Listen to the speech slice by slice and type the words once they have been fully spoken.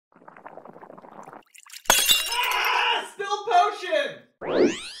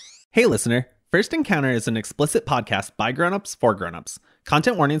Hey listener, First Encounter is an explicit podcast by grown-ups for grown-ups.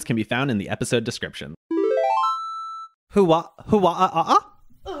 Content warnings can be found in the episode description. Hoo-wah, hoo-wah, ah,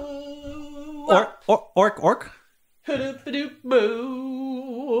 ah. Orc.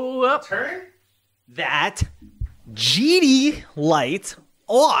 Turn that GD light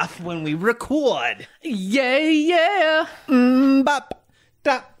off when we record. Yeah. Bop,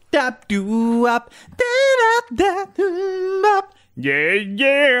 dap, dap, doo, up, da, da, da, bop.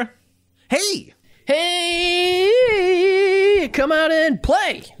 Yeah. Hey, come out and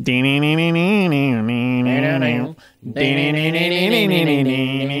play.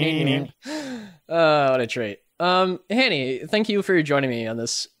 What a treat. Hanny, thank you for joining me on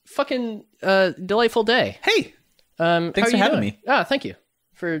this fucking delightful day. Hey, thanks for having me. Thank you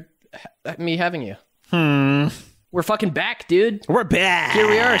for me having you. We're fucking back, dude. We're back. Here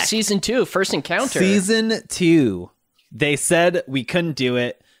we are, season 2, First Encounter. Season 2. They said we couldn't do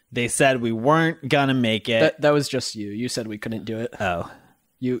it. They said we weren't gonna make it. That was just you. You said we couldn't do it. Oh.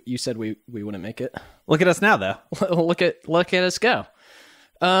 You said we wouldn't make it. Look at us now, though. Look at us go.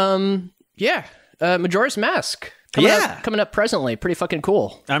 Majora's Mask. Coming up presently. Pretty fucking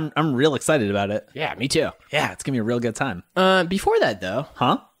cool. I'm real excited about it. Yeah, me too. Yeah, it's gonna be a real good time. Before that, though.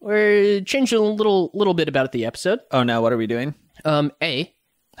 Huh? We're changing a little bit about the episode. Oh, no, what are we doing? Our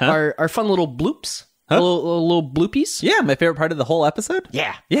fun little bloops. Huh? Little bloopies. Yeah, my favorite part of the whole episode?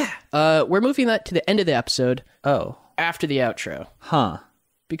 Yeah. Yeah. We're moving that to the end of the episode. Oh. After the outro. Huh.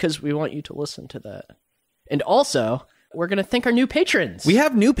 Because we want you to listen to that. And also, we're going to thank our new patrons. We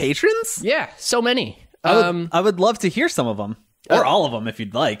have new patrons? Yeah, so many. I would love to hear some of them. Or all of them, if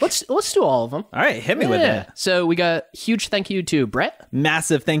you'd like. Let's do all of them. All right, hit me with it. So we got huge thank you to Brett.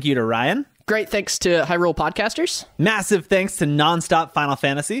 Massive thank you to Ryan. Great thanks to Hyrule Podcasters. Massive thanks to Nonstop Final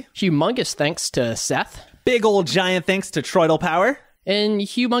Fantasy. Humongous thanks to Seth. Big old giant thanks to Troidal Power. And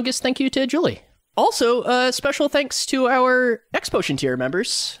humongous thank you to Julie. Also, special thanks to our X-Potion tier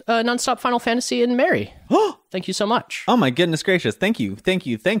members, Nonstop Final Fantasy and Mary. Thank you so much. Oh my goodness gracious. Thank you.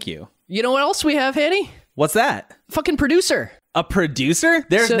 You know what else we have, Hanny? What's that? Fucking producer. A producer?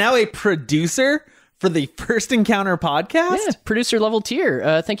 There's now a producer for the First Encounter podcast? Yeah, producer level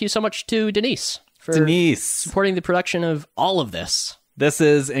tier. Thank you so much to Denise for supporting the production of all of this. This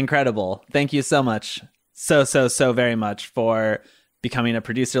is incredible. Thank you so much. So very much for becoming a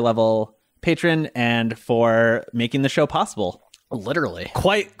producer level patron and for making the show possible. Literally.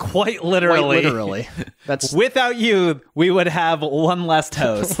 Quite literally. Quite literally. That's without you, we would have one less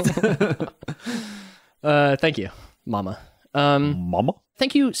host. Thank you, Mama. Mama?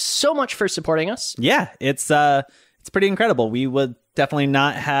 Thank you so much for supporting us. Yeah, it's pretty incredible. We would definitely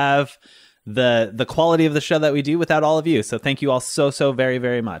not have the quality of the show that we do without all of you. So thank you all so very,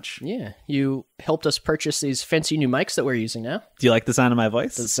 very much. Yeah, you helped us purchase these fancy new mics that we're using now. Do you like the sound of my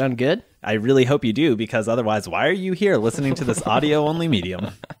voice? Does it sound good? I really hope you do, because otherwise, why are you here listening to this audio-only medium?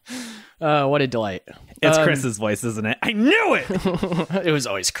 What a delight. It's Chris's voice, isn't it? I knew it! It was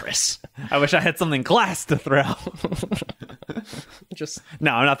always Chris. I wish I had something glass to throw.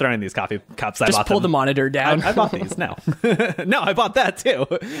 No, I'm not throwing these coffee cups. Just pull the monitor down. I bought these. No. No, I bought that too.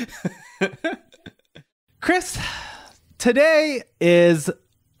 Chris, today is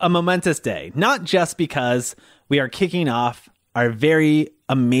a momentous day, not just because we are kicking off our very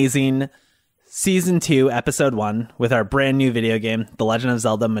amazing Season 2, Episode 1, with our brand new video game, The Legend of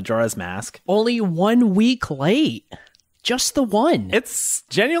Zelda Majora's Mask. Only 1 week late. Just the one. It's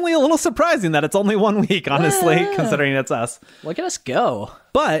genuinely a little surprising that it's only 1 week, honestly, considering it's us. Look at us go.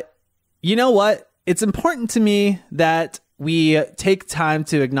 But you know what? It's important to me that we take time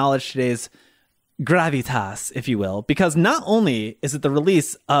to acknowledge today's gravitas, if you will, because not only is it the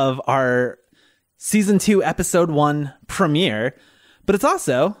release of our Season 2, Episode 1 premiere, but it's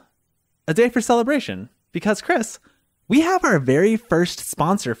also a day for celebration, because Chris, we have our very first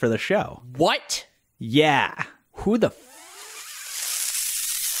sponsor for the show. What? Yeah. Who the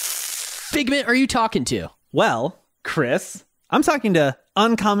figment are you talking to? Well, Chris, I'm talking to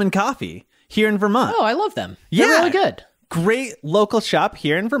Uncommon Coffee here in Vermont. Oh, I love them. They're really good. Great local shop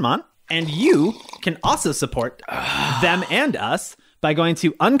here in Vermont. And you can also support them and us by going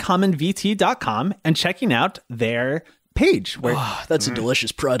to uncommonvt.com and checking out their page. Where that's a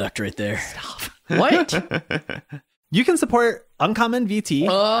delicious product right there. Stop. What? You can support Uncommon VT.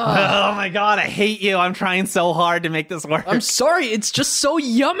 Oh my God, I hate you. I'm trying so hard to make this work. I'm sorry. It's just so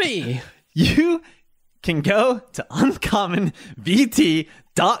yummy. You can go to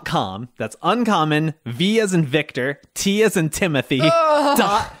uncommonvt.com. That's uncommon, V as in Victor, T as in Timothy,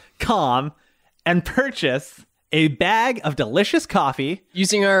 .com, and purchase a bag of delicious coffee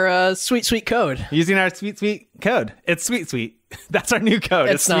Using our sweet code. using our sweet code. It's sweet. That's our new code.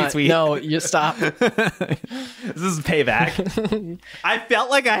 It's not. sweet. No, you stop. This is payback. I felt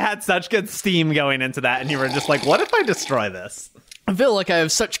like I had such good steam going into that, and you were just like, what if I destroy this? I feel like I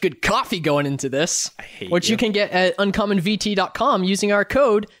have such good coffee going into this. Which you can get at uncommonvt.com using our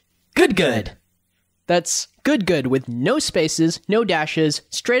code GOOD. That's good with no spaces, no dashes,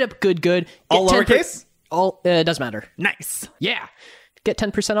 straight up good. All lowercase? All doesn't matter. Nice. Yeah. Get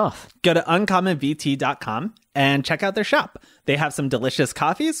 10% off. Go to uncommonvt.com and check out their shop. They have some delicious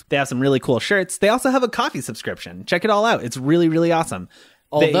coffees. They have some really cool shirts. They also have a coffee subscription. Check it all out. It's really, really awesome.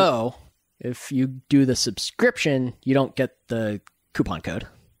 Although, if you do the subscription, you don't get the coupon code.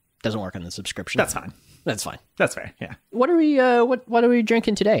 Doesn't work on the subscription. That's fine. That's fine. That's fair. Yeah. What are we what are we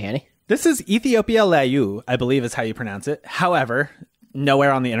drinking today, Annie? This is Ethiopia Layu, I believe is how you pronounce it. However,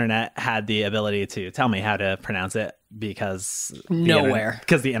 nowhere on the internet had the ability to tell me how to pronounce it because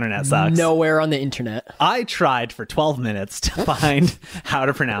the internet sucks. Nowhere on the internet. I tried for 12 minutes to find how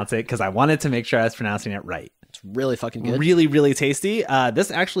to pronounce it because I wanted to make sure I was pronouncing it right. It's really fucking good. Really, really tasty.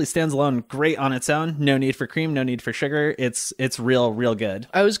 This actually stands alone great on its own. No need for cream, no need for sugar. It's real good.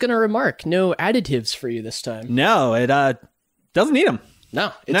 I was going to remark, no additives for you this time. No, it doesn't need them.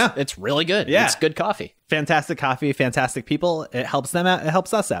 No, it's really good. Yeah. It's good coffee. Fantastic coffee, fantastic people. It helps them out. It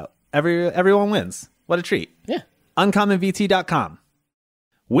helps us out. Everyone wins. What a treat. Yeah. uncommonvt.com.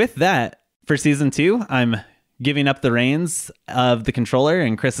 With that, for season 2, I'm giving up the reins of the controller,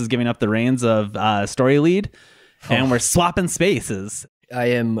 and Chris is giving up the reins of story lead, and we're swapping spaces. I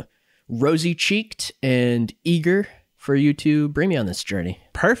am rosy-cheeked and eager for you to bring me on this journey.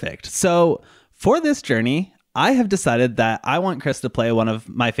 Perfect. So for this journey, I have decided that I want Chris to play one of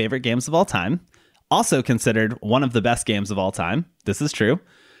my favorite games of all time, also considered one of the best games of all time. This is true.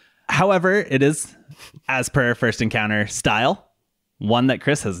 However, it is, as per First Encounter style, one that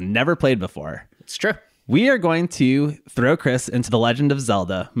Chris has never played before. It's true. We are going to throw Chris into The Legend of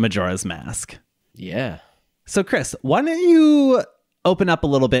Zelda, Majora's Mask. Yeah. So, Chris, why don't you open up a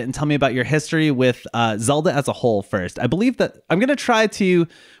little bit and tell me about your history with Zelda as a whole first? I believe that I'm going to try to,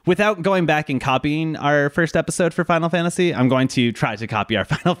 without going back and copying our first episode for Final Fantasy, I'm going to try to copy our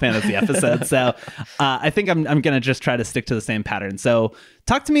Final Fantasy episode. So I think I'm going to just try to stick to the same pattern. So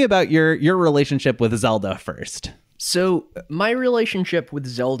talk to me about your relationship with Zelda first. So my relationship with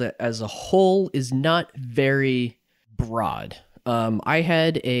Zelda as a whole is not very broad. I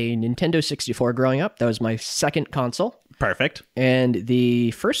had a Nintendo 64 growing up. That was my second console. Perfect. And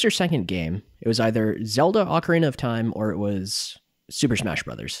the first or second game, it was either Zelda Ocarina of Time or it was Super Smash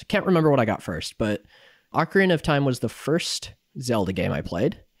Brothers. Can't remember what I got first, but Ocarina of Time was the first Zelda game I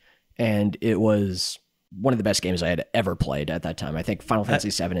played. And it was one of the best games I had ever played at that time. I think Final Fantasy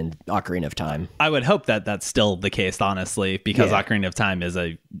VII and Ocarina of Time. I would hope that that's still the case, honestly, because Ocarina of Time is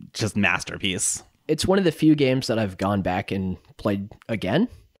a just masterpiece. It's one of the few games that I've gone back and played again.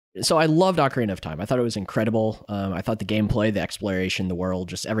 So I loved Ocarina of Time. I thought it was incredible. I thought the gameplay, the exploration, the world,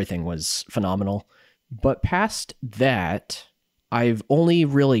 just everything was phenomenal. But past that, I've only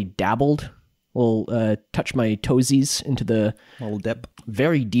really dabbled, touch my toesies into the little dip,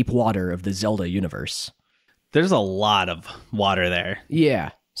 very deep water of the Zelda universe. There's a lot of water there. Yeah.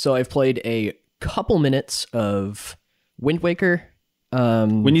 So I've played a couple minutes of Wind Waker.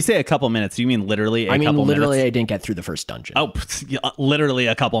 When you say a couple minutes, you mean literally a couple literally minutes? I didn't get through the first dungeon. Oh, literally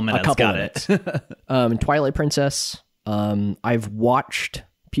a couple minutes. Got it. Twilight Princess. I've watched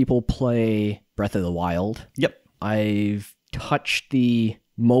people play Breath of the Wild. Yep. I've touched the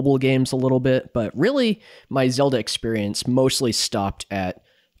mobile games a little bit, but really my Zelda experience mostly stopped at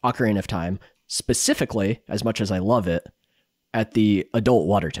Ocarina of Time, specifically, as much as I love it, at the adult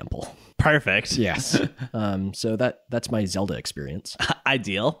water temple. Perfect. Yes. So that's my Zelda experience.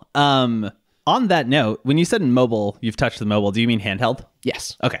 Ideal. On that note, when you said mobile, you've touched the mobile, do you mean handheld?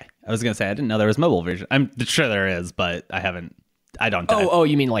 Yes. Okay. I was going to say, I didn't know there was mobile version. I'm sure there is, but I don't know. Oh,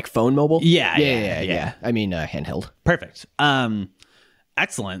 you mean like phone mobile? Yeah. I mean handheld. Perfect.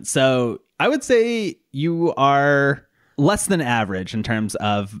 Excellent. So I would say you are less than average in terms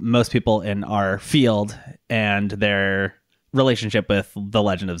of most people in our field and their relationship with The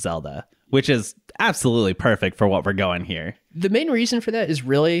Legend of Zelda, which is absolutely perfect for what we're going here. The main reason for that is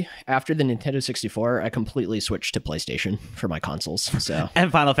really after the Nintendo 64, I completely switched to PlayStation for my consoles. So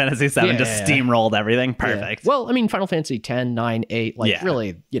and Final Fantasy VII just steamrolled everything. Perfect. Yeah. Well, I mean, Final Fantasy 10, 9, 8,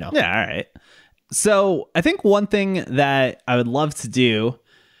 really, Yeah, all right. So I think one thing that I would love to do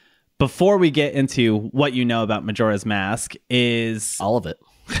before we get into what you know about Majora's Mask is... all of it.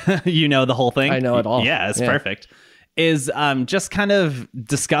 You know the whole thing? I know it all. Yeah, it's perfect. is just kind of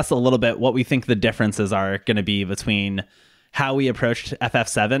discuss a little bit what we think the differences are going to be between how we approached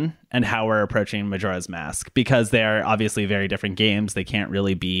FF7 and how we're approaching Majora's Mask, because they are obviously very different games. They can't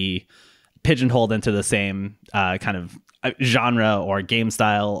really be pigeonholed into the same kind of genre or game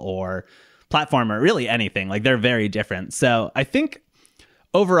style or platform or really anything. Like, they're very different. So I think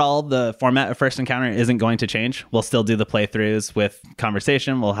overall, the format of First Encounter isn't going to change. We'll still do the playthroughs with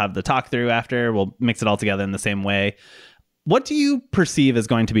conversation. We'll have the talk through after. We'll mix it all together in the same way. What do you perceive is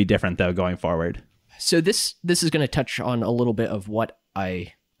going to be different, though, going forward? So this is going to touch on a little bit of what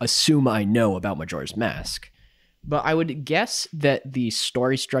I assume I know about Majora's Mask. But I would guess that the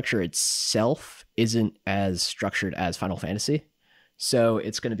story structure itself isn't as structured as Final Fantasy. So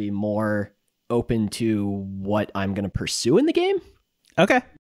it's going to be more open to what I'm going to pursue in the game. Okay.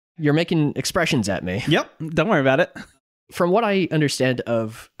 You're making expressions at me. Yep. Don't worry about it. From what I understand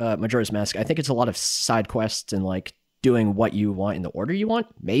of Majora's Mask, I think it's a lot of side quests and like doing what you want in the order you want.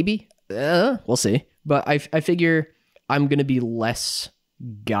 Maybe. We'll see. But I figure I'm going to be less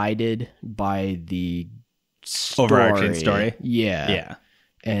guided by the overarching story. Yeah.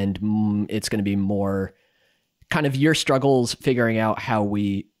 And it's going to be more kind of your struggles figuring out how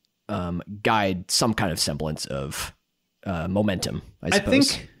we guide some kind of semblance of momentum, I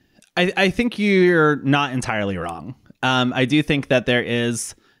suppose. I think you're not entirely wrong. I do think that there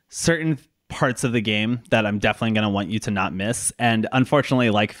is certain parts of the game that I'm definitely going to want you to not miss. And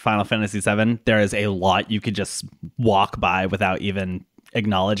unfortunately, like Final Fantasy VII, there is a lot you could just walk by without even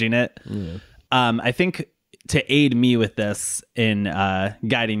acknowledging it. Yeah. I think to aid me with this in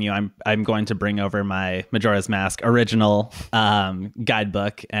guiding you, I'm going to bring over my Majora's Mask original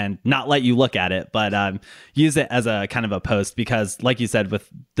guidebook and not let you look at it, but use it as a kind of a post, because like you said, with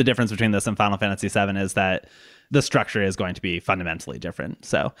the difference between this and Final Fantasy VII is that the structure is going to be fundamentally different.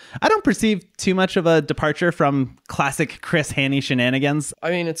 So I don't perceive too much of a departure from classic Chris Haney shenanigans.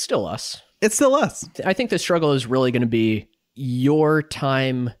 I mean, it's still us. It's still us. I think the struggle is really going to be your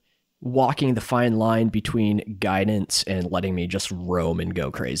time walking the fine line between guidance and letting me just roam and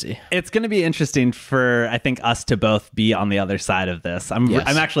go crazy. It's going to be interesting for, I think, us to both be on the other side of this. I'm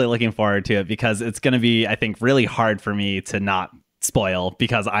actually looking forward to it, because it's going to be, I think, really hard for me to not spoil,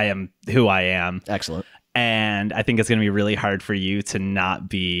 because I am who I am. Excellent. And I think it's going to be really hard for you to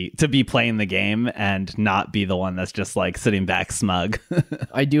be playing the game and not be the one that's just like sitting back smug.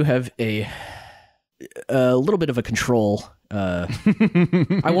 I do have a little bit of a control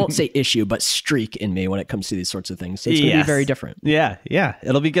I won't say issue, but streak in me when it comes to these sorts of things. So it's going to be very different. Yeah.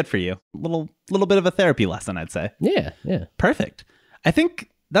 It'll be good for you. Little bit of a therapy lesson, I'd say. Yeah. Perfect. I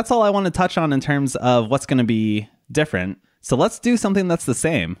think that's all I want to touch on in terms of what's going to be different. So let's do something that's the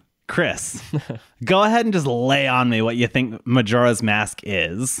same. Chris, go ahead and just lay on me what you think Majora's Mask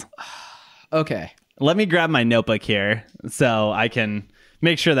is. Okay. Let me grab my notebook here so I can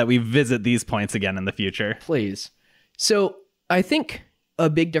make sure that we visit these points again in the future. Please. So I think a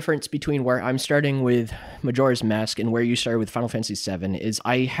big difference between where I'm starting with Majora's Mask and where you started with Final Fantasy VII is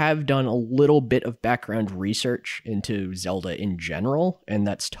I have done a little bit of background research into Zelda in general, and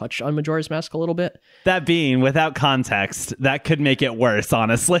that's touched on Majora's Mask a little bit. That being, without context, that could make it worse,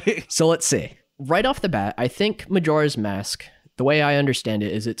 honestly. So let's see. Right off the bat, I think Majora's Mask, the way I understand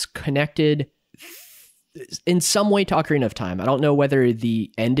it, is it's connected in some way to Ocarina of Time. I don't know whether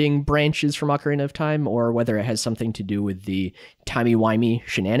the ending branches from Ocarina of Time or whether it has something to do with the timey-wimey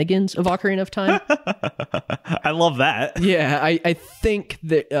shenanigans of Ocarina of Time. I love that. Yeah, I think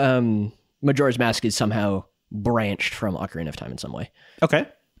that Majora's Mask is somehow branched from Ocarina of Time in some way. Okay.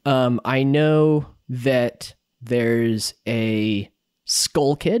 I know that there's a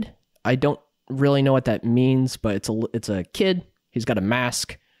Skull Kid. I don't really know what that means, but it's a kid. He's got a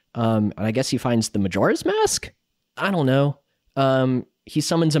mask. And I guess he finds the Majora's Mask? I don't know. He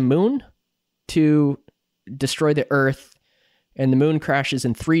summons a moon to destroy the Earth, and the moon crashes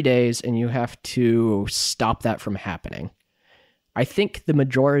in 3 days, and you have to stop that from happening. I think the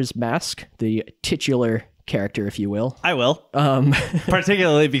Majora's Mask, the titular character, if you will. I will.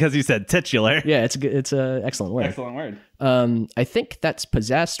 Particularly because you said titular. Yeah, it's an excellent word. Excellent word. I think that's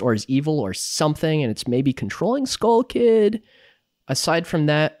possessed or is evil or something, and it's maybe controlling Skull Kid. Aside from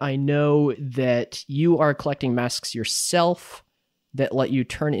that, I know that you are collecting masks yourself that let you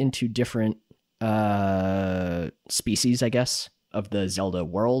turn into different species, I guess, of the Zelda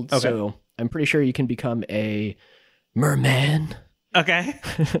world. Okay. So I'm pretty sure you can become a merman. Okay.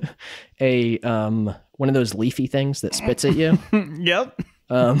 One of those leafy things that spits at you. Yep.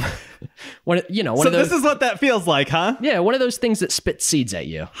 This is what that feels like, huh? Yeah, one of those things that spit seeds at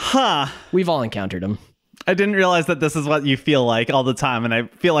you. Huh. We've all encountered them. I didn't realize that this is what you feel like all the time, and I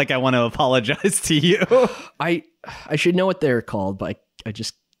feel like I want to apologize to you. I should know what they're called, but I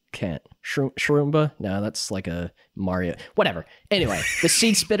just can't. Shroomba? No, that's like a Mario. Whatever. Anyway, the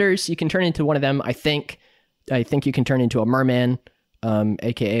seed spitters, you can turn into one of them. I think you can turn into a merman,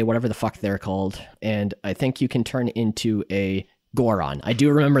 aka whatever the fuck they're called, and I think you can turn into a Goron. I do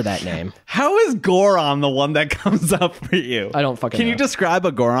remember that name. How is Goron the one that comes up for you? I don't fucking know. Can you describe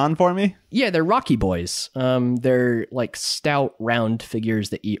a Goron for me? Yeah, they're Rocky boys. They're like stout, round figures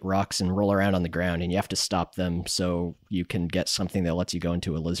that eat rocks and roll around on the ground, and you have to stop them so you can get something that lets you go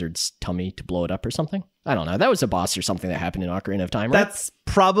into a lizard's tummy to blow it up or something. I don't know. That was a boss or something that happened in Ocarina of Time, right? That's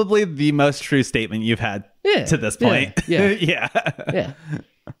probably the most true statement you've had to this point. Yeah. Yeah.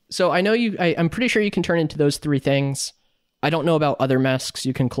 So I know I'm pretty sure you can turn into those three things. I don't know about other masks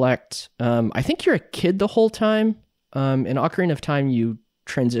you can collect. I think you're a kid the whole time. In Ocarina of Time, you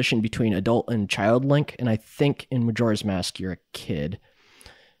transition between adult and child Link, and I think in Majora's Mask, you're a kid.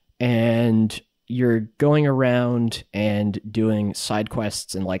 And you're going around and doing side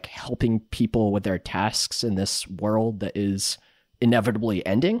quests and like helping people with their tasks in this world that is inevitably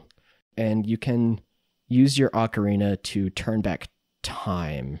ending. And you can use your Ocarina to turn back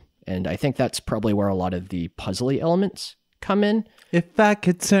time. And I think that's probably where a lot of the puzzly elements come in. If I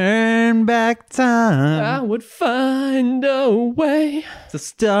could turn back time, I would find a way to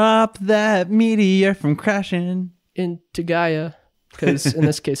stop that meteor from crashing into Gaia. Because in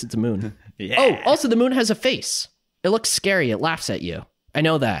this case, it's a moon. Yeah. Oh, also the moon has a face. It looks scary. It laughs at you. I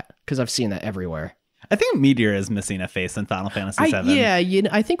know that because I've seen that everywhere. I think Meteor is missing a face in Final Fantasy VII. Yeah,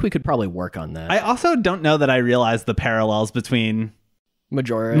 I think we could probably work on that. I also don't know that I realized the parallels between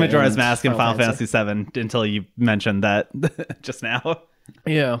Majora's Mask and Final Fantasy VII until you mentioned that just now.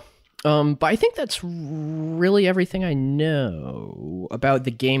 Yeah. But I think that's really everything I know about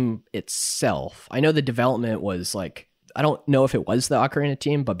the game itself. I know the development was like, I don't know if it was the Ocarina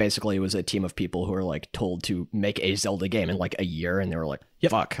team, but basically it was a team of people who were like told to make a Zelda game in like a year, and they were like,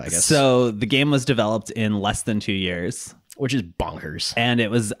 fuck, I guess. So the game was developed in less than 2 years. Which is bonkers. And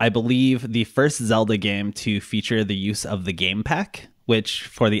it was, I believe, the first Zelda game to feature the use of the game pack, which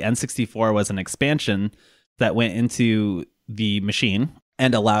for the N64 was an expansion that went into the machine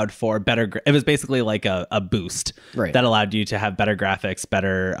and allowed for better... It was basically like a boost that allowed you to have better graphics,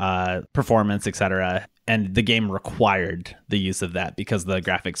 better performance, etc. And the game required the use of that because the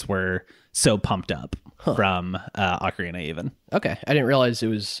graphics were so pumped up from Ocarina even. Okay. I didn't realize it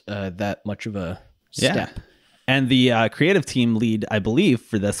was that much of a step. Yeah. And the creative team lead, I believe,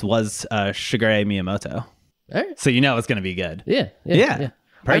 for this was Shigeru Miyamoto. Right. So you know it's going to be good. Yeah.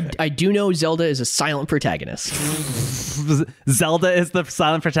 I do know Zelda is a silent protagonist. Zelda is the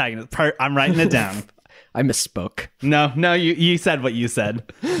silent protagonist. I'm writing it down. I misspoke. No, you said what you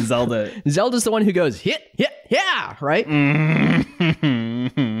said. Zelda's the one who goes, hit, yeah, right? And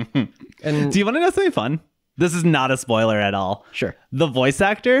do you want to know something fun? This is not a spoiler at all. Sure. The voice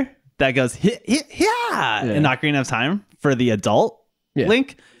actor that goes, hit, yeah, in Ocarina of Time for the adult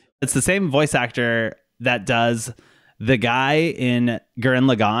Link, it's the same voice actor that does the guy in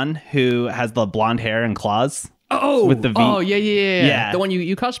Gurren Lagann who has the blonde hair and claws. Oh, with the V. Oh, yeah. The one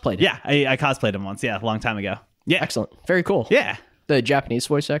you cosplayed. Yeah, I cosplayed him once. Yeah, a long time ago. Yeah. Excellent. Very cool. Yeah. The Japanese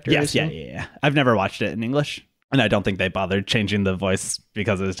voice actor? Yes, yeah. I've never watched it in English, and I don't think they bothered changing the voice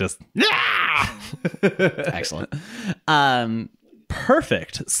because it was just... Excellent.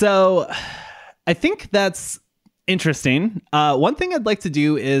 Perfect. So I think that's interesting. One thing I'd like to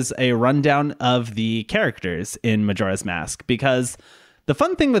do is a rundown of the characters in Majora's Mask, because the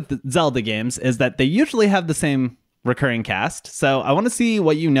fun thing with the Zelda games is that they usually have the same recurring cast. So I want to see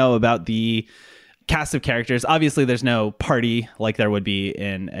what you know about the cast of characters. Obviously, there's no party like there would be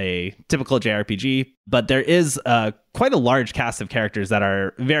in a typical JRPG, but there is quite a large cast of characters that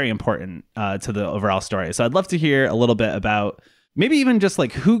are very important to the overall story. So I'd love to hear a little bit about maybe even just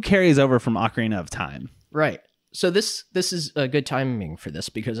like who carries over from Ocarina of Time. Right. So this is a good timing for this,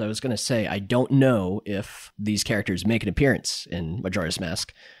 because I was going to say, I don't know if these characters make an appearance in Majora's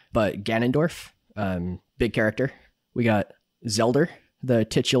Mask, but Ganondorf, big character. We got Zelda, the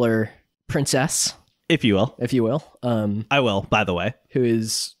titular princess, if you will. I will, by the way. Who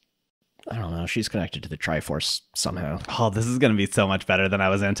is, I don't know, she's connected to the Triforce somehow. Oh, this is going to be so much better than I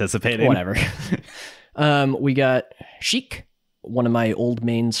was anticipating. Whatever. We got Sheik, one of my old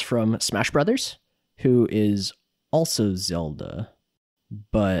mains from Smash Brothers, who is also Zelda,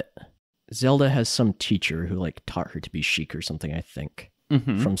 but Zelda has some teacher who like taught her to be Sheik or something, I think,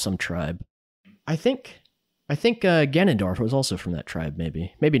 from some tribe. I think Ganondorf was also from that tribe,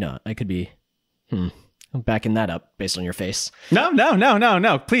 maybe not. I could be I'm backing that up based on your face.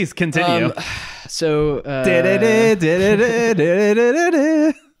 No. Please continue. So Gerudo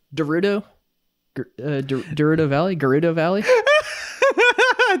Valley? Gerudo Valley?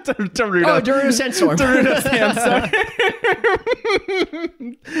 Gerudo Sandstorm. Gerudo Sandstorm.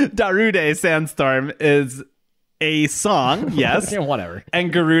 Darude Sandstorm is a song, yes. Yeah, whatever.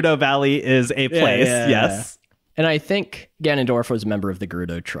 And Gerudo Valley is a place, yes. And I think Ganondorf was a member of the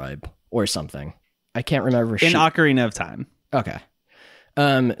Gerudo tribe or something. I can't remember. In Ocarina of Time. Okay.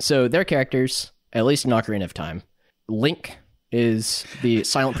 So their characters, at least in Ocarina of Time, Link is the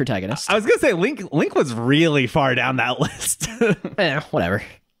silent protagonist. I was gonna say Link was really far down that list. Whatever.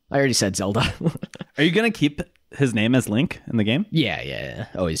 I already said Zelda. Are you gonna keep his name as Link in the game? Yeah.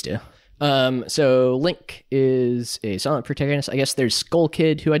 Always do. So Link is a silent protagonist. I guess there's Skull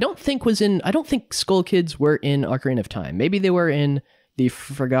Kid, who I don't think Skull Kids were in Ocarina of Time. Maybe they were in the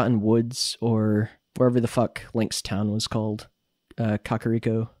Forgotten Woods or wherever the fuck Link's town was called.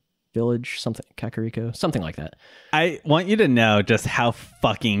 Kakariko Village, something like that. I want you to know just how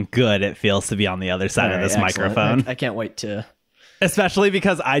fucking good it feels to be on the other side of this microphone. I can't wait to... Especially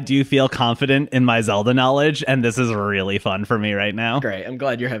because I do feel confident in my Zelda knowledge, and this is really fun for me right now. Great. I'm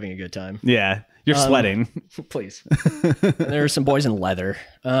glad you're having a good time. Yeah. You're sweating. Please. There are some boys in leather.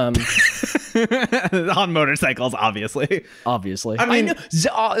 On motorcycles, obviously. I mean,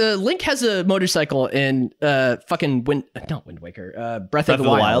 Link has a motorcycle in fucking Wind Waker. Breath of the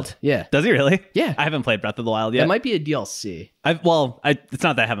Wild. Yeah. Does he really? Yeah. I haven't played Breath of the Wild yet. It might be a DLC. It's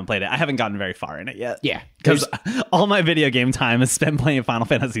not that I haven't played it. I haven't gotten very far in it yet. Yeah. Because all my video game time is spent playing Final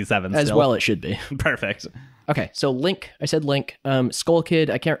Fantasy VII. As well it should be. Perfect. Okay, so Link, I said Link. Skull Kid,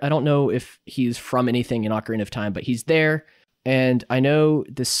 I don't know if he's from anything in Ocarina of Time, but he's there. And I know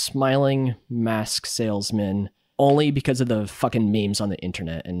the smiling mask salesman only because of the fucking memes on the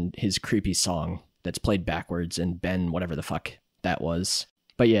internet and his creepy song that's played backwards and Ben, whatever the fuck that was.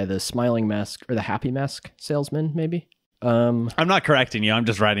 But yeah, the smiling mask or the happy mask salesman, maybe. I'm not correcting you. I'm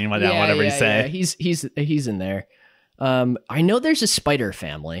just writing down whatever you say. Yeah. He's in there. I know there's a spider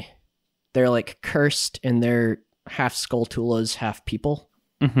family. They're like cursed and they're half Skulltulas, half people.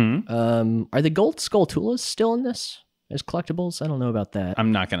 Mm-hmm. Are the gold Skulltulas still in this as collectibles? I don't know about that.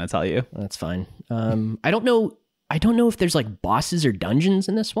 I'm not going to tell you. That's fine. I don't know if there's like bosses or dungeons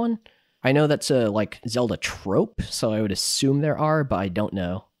in this one. I know that's a like Zelda trope, so I would assume there are, but I don't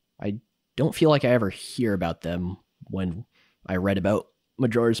know. I don't feel like I ever hear about them when I read about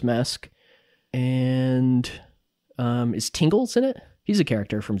Majora's Mask. And is Tingle's in it? He's a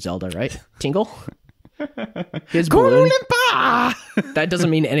character from Zelda, right? Tingle? His balloon. That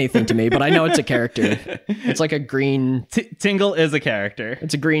doesn't mean anything to me, but I know it's a character. It's like a green... Tingle is a character.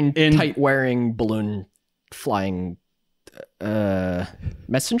 It's a green tight-wearing balloon flying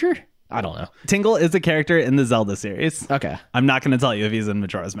messenger? I don't know. Tingle is a character in the Zelda series. Okay. I'm not going to tell you if he's in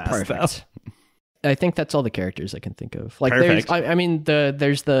Majora's Mask, Perfect. Though. I think that's all the characters I can think of. Like, Perfect.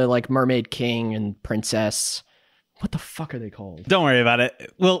 there's the like Mermaid King and Princess... What the fuck are they called? Don't worry about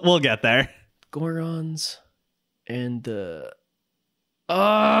it. We'll get there. Gorons and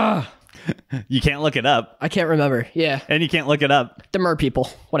you can't look it up. I can't remember. Yeah. And you can't look it up. The mer people.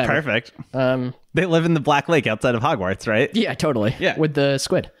 Whatever. Perfect. They live in the Black Lake outside of Hogwarts, right? Yeah, totally. Yeah. With the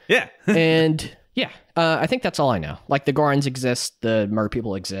squid. Yeah. And yeah, I think that's all I know. Like the Gorons exist, the mer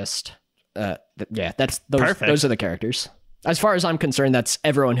people exist. That's those are the characters. As far as I'm concerned, that's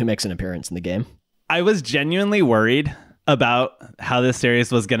everyone who makes an appearance in the game. I was genuinely worried about how this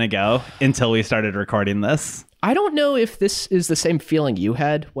series was going to go until we started recording this. I don't know if this is the same feeling you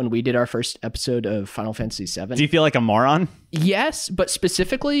had when we did our first episode of Final Fantasy VII. Do you feel like a moron? Yes, but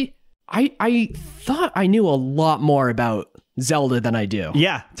specifically, I thought I knew a lot more about Zelda than I do.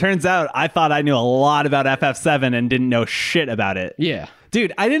 Yeah, turns out I thought I knew a lot about FF7 and didn't know shit about it. Yeah.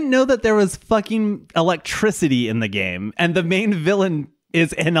 Dude, I didn't know that there was fucking electricity in the game, and the main villain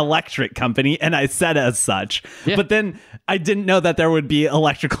is an electric company, and I said as such. Yeah. But then I didn't know that there would be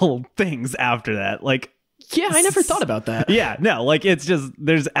electrical things after that. Like, yeah, I never thought about that. Yeah, no, like it's just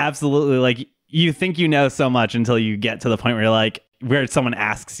there's absolutely like you think you know so much until you get to the point where you're like where someone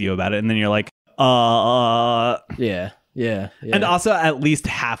asks you about it, and then you're like, yeah. And also at least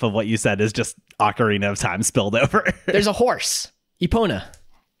half of what you said is just Ocarina of Time spilled over. There's a horse, Epona.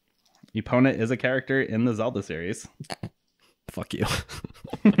 Epona is a character in the Zelda series. Fuck you.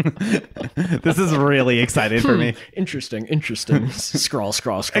 This is really exciting for me. Interesting. Scroll.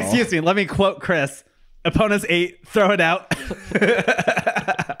 Excuse me, let me quote Chris. Epona's 8, throw it out.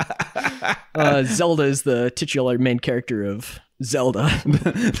 Zelda is the titular main character of Zelda.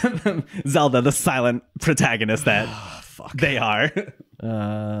 Zelda, the silent protagonist that they are.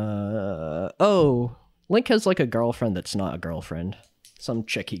 Link has like a girlfriend that's not a girlfriend. Some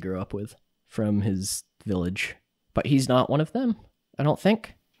chick he grew up with from his village, but he's not one of them, I don't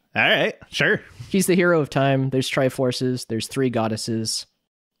think. All right, sure. He's the hero of time. There's Triforces. There's 3 goddesses.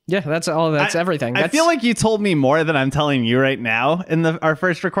 Yeah, that's all. That's everything. I feel like you told me more than I'm telling you right now in our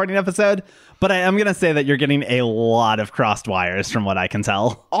first recording episode, but I am going to say that you're getting a lot of crossed wires from what I can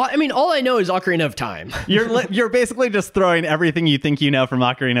tell. I mean, all I know is Ocarina of Time. You're basically just throwing everything you think you know from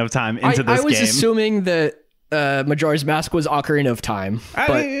Ocarina of Time into this game. I was assuming that Majora's Mask was Ocarina of Time,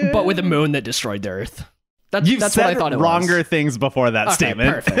 but with a moon that destroyed the Earth. That's what I thought it was. Wronger things before that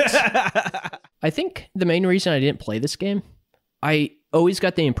statement. Perfect. I think the main reason I didn't play this game, I always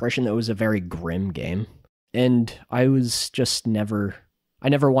got the impression that it was a very grim game, and I was just never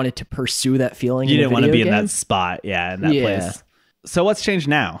wanted to pursue that feeling. You didn't want to be in game. that spot, in that place. So what's changed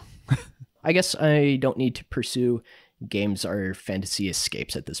now? I guess I don't need to pursue games or fantasy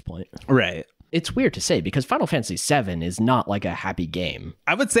escapes at this point. Right. It's weird to say because Final Fantasy VII is not like a happy game.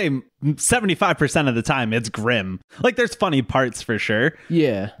 I would say 75% of the time it's grim. Like there's funny parts for sure.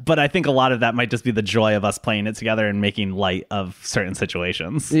 Yeah. But I think a lot of that might just be the joy of us playing it together and making light of certain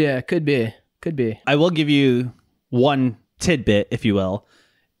situations. Yeah, could be. I will give you one tidbit, if you will.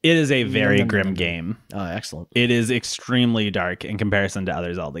 It is a very grim game. Oh, excellent. It is extremely dark in comparison to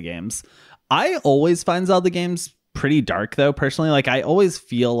other Zelda games. I always find Zelda games pretty dark, though, personally. Like, I always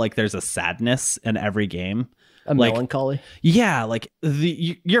feel like there's a sadness in every game. A melancholy? Yeah, like,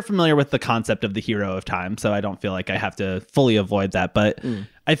 you're familiar with the concept of the hero of time, so I don't feel like I have to fully avoid that. But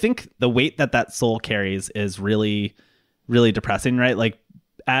I think the weight that soul carries is really, really depressing, right? Like,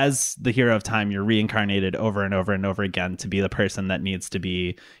 as the hero of time, you're reincarnated over and over and over again to be the person that needs to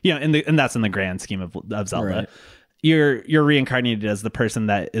be, and that's in the grand scheme of Zelda. Right. You're reincarnated as the person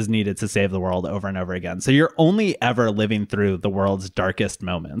that is needed to save the world over and over again. So you're only ever living through the world's darkest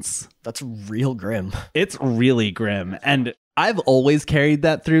moments. That's real grim. It's really grim. And I've always carried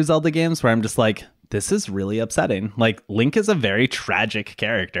that through Zelda games where I'm just like, this is really upsetting. Like, Link is a very tragic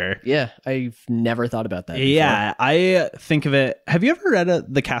character. Yeah, I've never thought about that before. Yeah, I think of it. Have you ever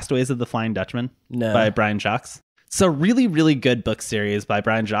read The Castaways of the Flying Dutchman? No. By Brian Jacques? So really, really good book series by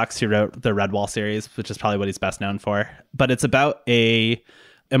Brian Jacques, who wrote the Redwall series, which is probably what he's best known for. But it's about a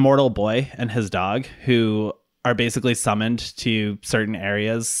immortal boy and his dog who are basically summoned to certain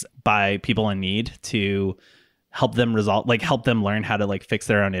areas by people in need to help them help them learn how to fix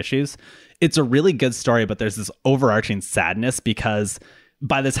their own issues. It's a really good story, but there's this overarching sadness because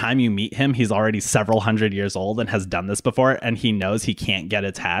by the time you meet him, he's already several hundred years old and has done this before. And he knows he can't get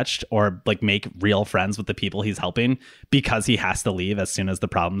attached or make real friends with the people he's helping because he has to leave as soon as the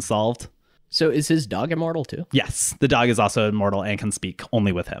problem's solved. So is his dog immortal too? Yes. The dog is also immortal and can speak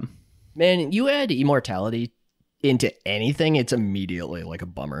only with him. Man, you add immortality into anything, it's immediately a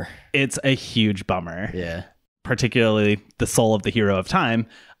bummer. It's a huge bummer. Yeah. Particularly the soul of the hero of time.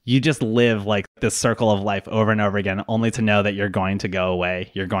 You just live this circle of life over and over again, only to know that you're going to go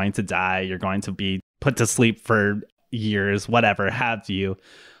away. You're going to die. You're going to be put to sleep for years, whatever have you,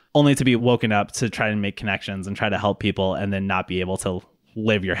 only to be woken up to try and make connections and try to help people and then not be able to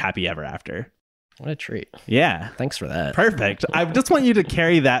live your happy ever after. What a treat. Yeah. Thanks for that. Perfect. I just want you to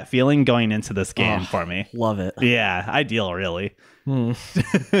carry that feeling going into this game for me. Love it. Yeah. Ideal, really.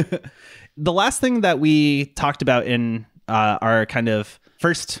 The last thing that we talked about in our kind of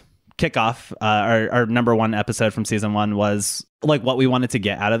first kickoff, our number one episode from season 1 was what we wanted to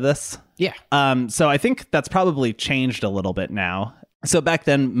get out of this. Yeah. So I think that's probably changed a little bit now. So back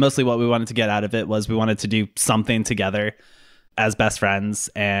then, mostly what we wanted to get out of it was we wanted to do something together as best friends,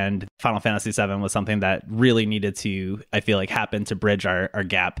 and Final Fantasy VII was something that really needed to, I feel happen to bridge our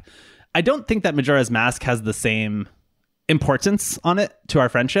gap. I don't think that Majora's Mask has the same importance on it to our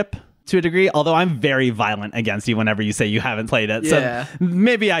friendship to a degree, although I'm very violent against you whenever you say you haven't played it. Yeah. So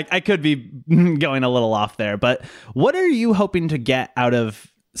maybe I could be going a little off there. But what are you hoping to get out of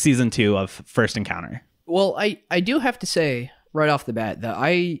season 2 of First Encounter? Well, I do have to say right off the bat that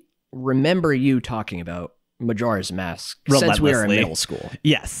I remember you talking about Majora's Mask since we were in middle school.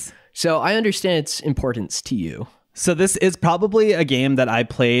 Yes. So I understand its importance to you. So this is probably a game that I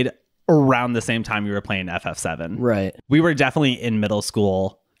played around the same time you were playing FF7. Right. We were definitely in middle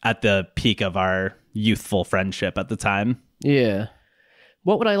school at the peak of our youthful friendship at the time. Yeah.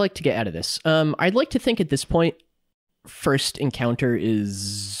 What would I like to get out of this? I'd like to think at this point, First Encounter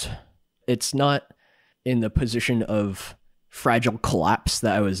it's not in the position of fragile collapse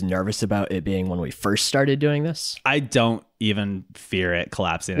that I was nervous about it being when we first started doing this. I don't even fear it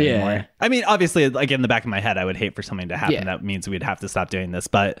collapsing anymore. I mean, obviously, like in the back of my head, I would hate for something to happen. Yeah. That means we'd have to stop doing this,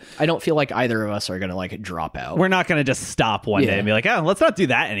 but I don't feel like either of us are going to like drop out. we're not going to just stop one day and be like, oh, let's not do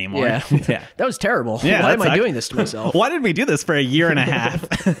that anymore. Yeah. Yeah. That was terrible. Yeah, Why am I sucked. doing this to myself? Why did we do this for a year and a half?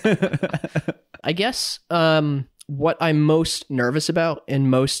 I guess what I'm most nervous about and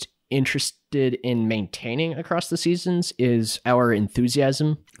most interested in maintaining across the seasons is our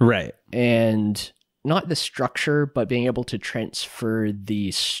enthusiasm. Right. And not the structure, but being able to transfer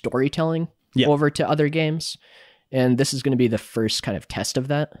the storytelling over to other games. And this is going to be the first kind of test of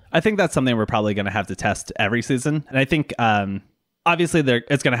that. I think that's something we're probably going to have to test every season. And I think obviously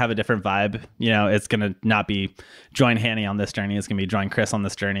it's going to have a different vibe. You know, it's going to not be join Hanny on this journey. It's going to be join Chris on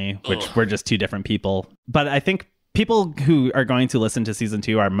this journey, which we're just two different people. But I think people who are going to listen to season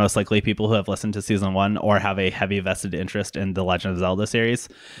 2 are most likely people who have listened to season 1 or have a heavy vested interest in the Legend of Zelda series.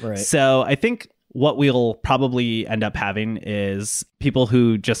 Right. So I think what we'll probably end up having is people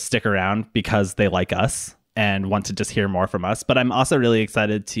who just stick around because they like us and want to just hear more from us. But I'm also really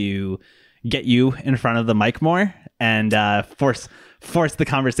excited to get you in front of the mic more and force the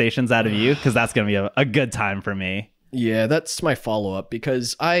conversations out of you, because that's going to be a good time for me. Yeah, that's my follow-up,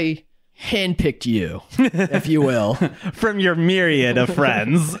 because I handpicked you, if you will. From your myriad of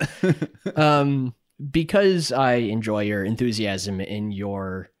friends. Because I enjoy your enthusiasm and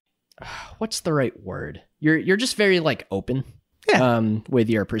your... what's the right word? You're just very like open. Yeah. With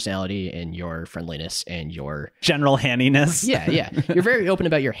your personality and your friendliness and your general handiness. Yeah. You're very open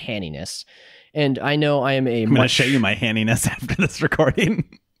about your handiness. And I know I am I'm going to show you my handiness after this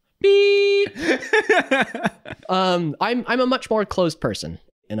recording. Beep. I'm a much more closed person,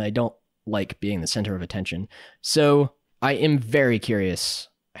 and I don't like being the center of attention. So I am very curious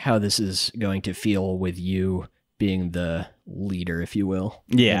how this is going to feel with you being the leader, if you will.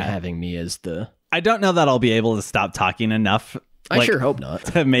 Yeah. And having me as the... I don't know that I'll be able to stop talking enough. I sure hope not.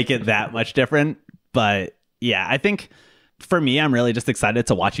 To make it that much different. But yeah, I think for me, I'm really just excited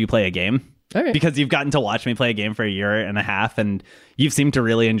to watch you play a game. All right. Because you've gotten to watch me play a game for a year and a half, and you've seemed to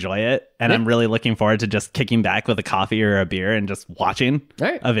really enjoy it. And I'm really looking forward to just kicking back with a coffee or a beer and just watching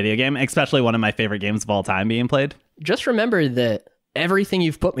a video game, especially one of my favorite games of all time being played. Just remember that everything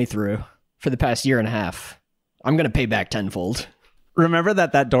you've put me through for the past year and a half, I'm going to pay back tenfold. Remember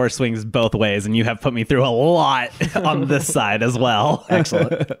that door swings both ways, and you have put me through a lot on this side as well.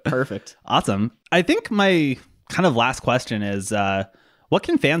 Excellent. Perfect. Awesome. I think my kind of last question is, what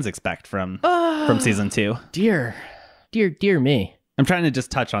can fans expect from season 2? Dear me. I'm trying to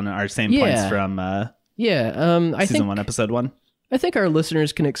just touch on our same points from I season think 1, episode 1. I think our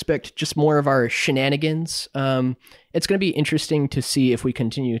listeners can expect just more of our shenanigans. It's going to be interesting to see if we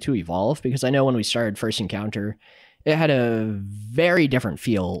continue to evolve, because I know when we started First Encounter, it had a very different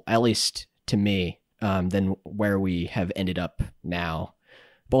feel, at least to me, than where we have ended up now,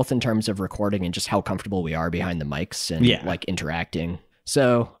 both in terms of recording and just how comfortable we are behind the mics and like interacting.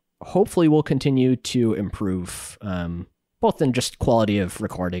 So hopefully we'll continue to improve, both in just quality of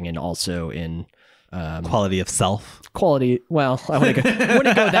recording and also in quality of self. Quality. Well, I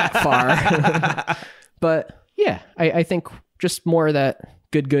wouldn't go that far, but yeah, I think just more of that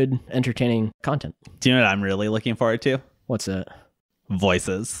good, entertaining content. Do you know what I'm really looking forward to? What's that?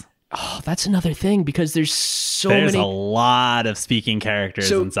 Voices. Oh, that's another thing, because there's a lot of speaking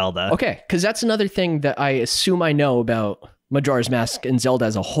characters in Zelda. Okay, because that's another thing that I assume I know about Majora's Mask and Zelda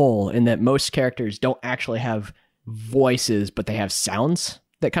as a whole, in that most characters don't actually have voices, but they have sounds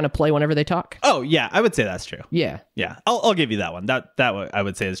that kind of play whenever they talk. Oh, yeah, I would say that's true. Yeah. Yeah, I'll give you that one. That I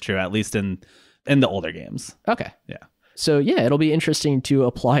would say is true, at least in the older games. Okay. Yeah. So yeah, it'll be interesting to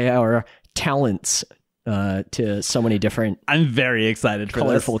apply our talents to so many different... I'm very excited for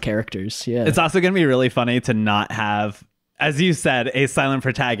colorful characters. Yeah. It's also going to be really funny to not have, as you said, a silent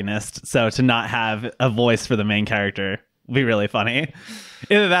protagonist. So to not have a voice for the main character will be really funny.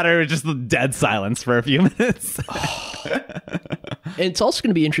 Either that or just dead silence for a few minutes. It's also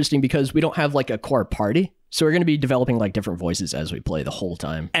going to be interesting because we don't have like a core party. So we're going to be developing like different voices as we play the whole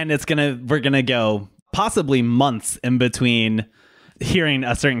time. And we're going to go possibly months in between hearing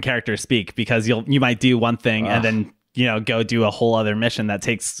a certain character speak, because you might do one thing and then, go do a whole other mission that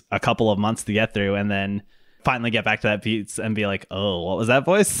takes a couple of months to get through, and then finally get back to that beat and be like, oh, what was that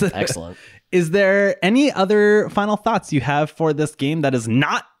voice? Excellent. Is there any other final thoughts you have for this game that is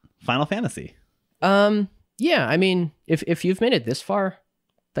not Final Fantasy? Yeah, I mean, if you've made it this far,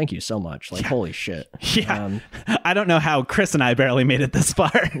 thank you so much. Like, holy shit. Yeah. I don't know how Chris and I barely made it this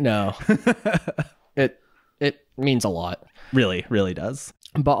far. No. It means a lot. Really, really does.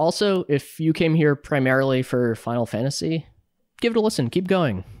 But also, if you came here primarily for Final Fantasy, give it a listen. Keep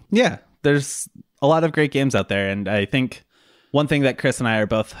going. Yeah, there's a lot of great games out there. And I think one thing that Chris and I are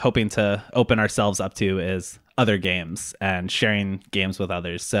both hoping to open ourselves up to is other games and sharing games with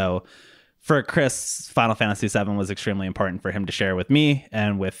others. So for Chris, Final Fantasy VII was extremely important for him to share with me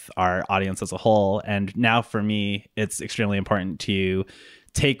and with our audience as a whole. And now for me, it's extremely important to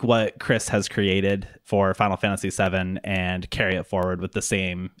take what Chris has created for Final Fantasy VII and carry it forward with the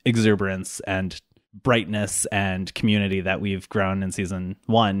same exuberance and brightness and community that we've grown in season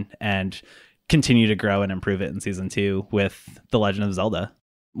 1 and continue to grow and improve it in season 2 with The Legend of Zelda.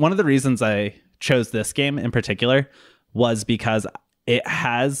 One of the reasons I chose this game in particular was because it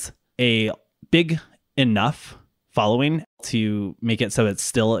has a big enough following to make it so it's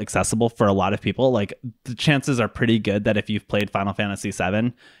still accessible for a lot of people. Like, the chances are pretty good that if you've played Final Fantasy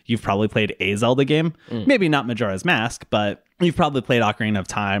VII, you've probably played a Zelda game. Maybe not Majora's Mask, but you've probably played Ocarina of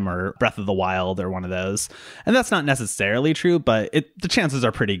Time or Breath of the Wild or one of those. And that's not necessarily true, but the chances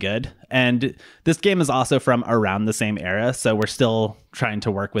are pretty good. And this game is also from around the same era, so we're still trying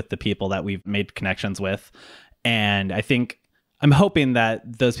to work with the people that we've made connections with. And I'm hoping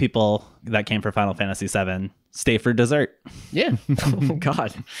that those people that came for Final Fantasy VII stay for dessert. Yeah. Oh,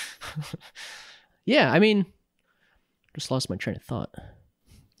 God. Yeah, I mean, just lost my train of thought.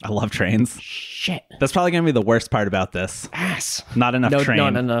 I love trains. Shit. That's probably going to be the worst part about this. Ass. Not enough trains.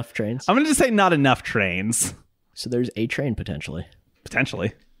 Not enough trains. I'm going to just say not enough trains. So there's a train potentially.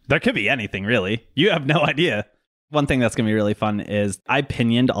 Potentially. There could be anything, really. You have no idea. One thing that's going to be really fun is I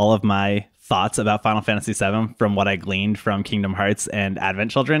pinioned all of my thoughts about Final Fantasy VII from what I gleaned from Kingdom Hearts and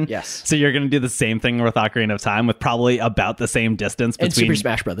Advent Children. Yes. So you're going to do the same thing with Ocarina of Time with probably about the same distance between... And Super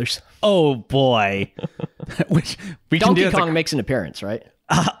Smash Brothers. Oh, boy. Which we Donkey can do Kong makes an appearance, right?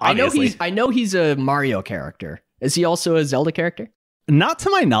 Obviously. I know he's a Mario character. Is he also a Zelda character? Not to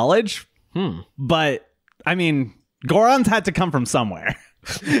my knowledge, but I mean, Goron's had to come from somewhere.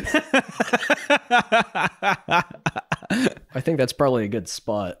 I think that's probably a good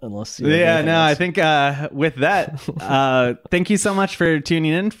spot, unless I think with that, thank you so much for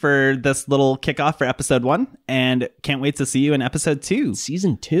tuning in for this little kickoff for episode 1, and can't wait to see you in episode 2,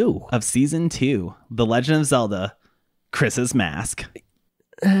 season 2 of season 2, The Legend of Zelda, Chris's Mask.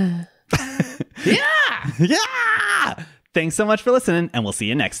 Yeah. Thanks so much for listening, and we'll see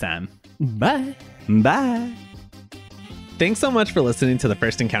you next time. Bye. Thanks so much for listening to the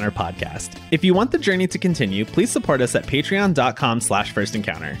First Encounter podcast. If you want the journey to continue, please support us at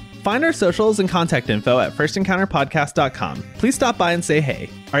patreon.com/firstencounter. Find our socials and contact info at firstencounterpodcast.com. Please stop by and say hey.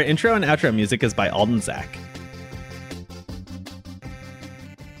 Our intro and outro music is by Alden Zach.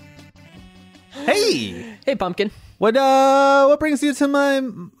 Hey! Hey, Pumpkin. What brings you to my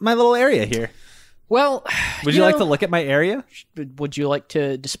little area here? Well, would you like to look at my area? Would you like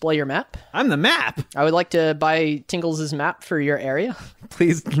to display your map? I'm the map. I would like to buy Tingles' map for your area.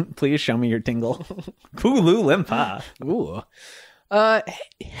 Please show me your Tingle. Kulu Limpa. Ooh.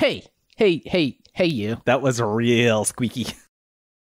 Hey, you. That was real squeaky.